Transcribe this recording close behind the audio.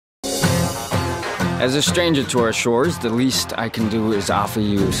As a stranger to our shores, the least I can do is offer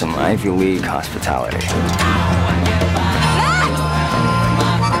you some Ivy League hospitality.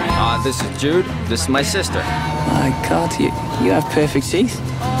 This is Jude. This is my sister. My God, you have perfect teeth.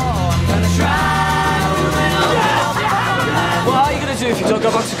 Well, how are you gonna do if you don't go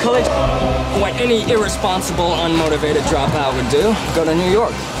back to college? What any irresponsible, unmotivated dropout would do, go to New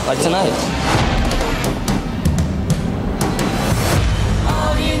York, like tonight.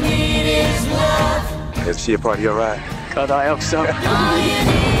 All you need is love. Is she a part of your ride? God, I hope so. All you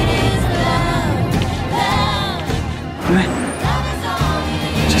need is love. Come here.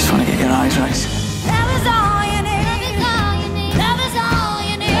 Just want to get your eyes right. Love is all you need. Love is all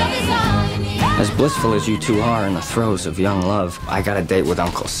you need. Love is all you need. As blissful as you two are in the throes of young love, I got a date with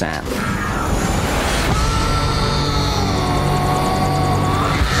Uncle Sam.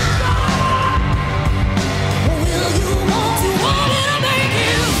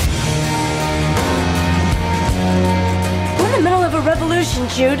 We're in the middle of a revolution,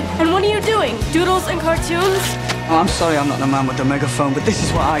 Jude. And what are you doing? Doodles and cartoons? Oh, I'm sorry I'm not the man with the megaphone, but this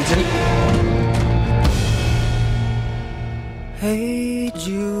is what I do. Hey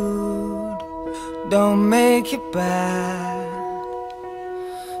Jude, don't make it bad.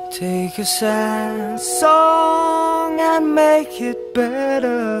 Take a sad song and make it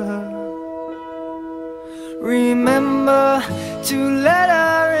better. Remember to let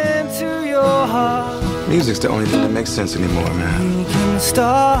her into your heart. Music's the only thing that makes sense anymore, man. You can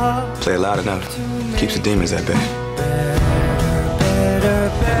start. Play it loud enough. Keeps the demons at bay. Better,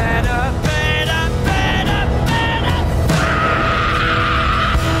 better, better, better, better, better.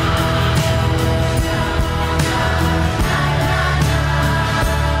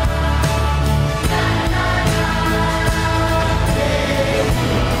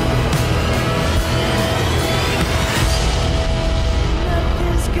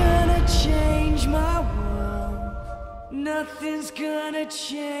 Nothing's gonna change my world. Nothing's gonna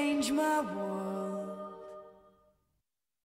change my world.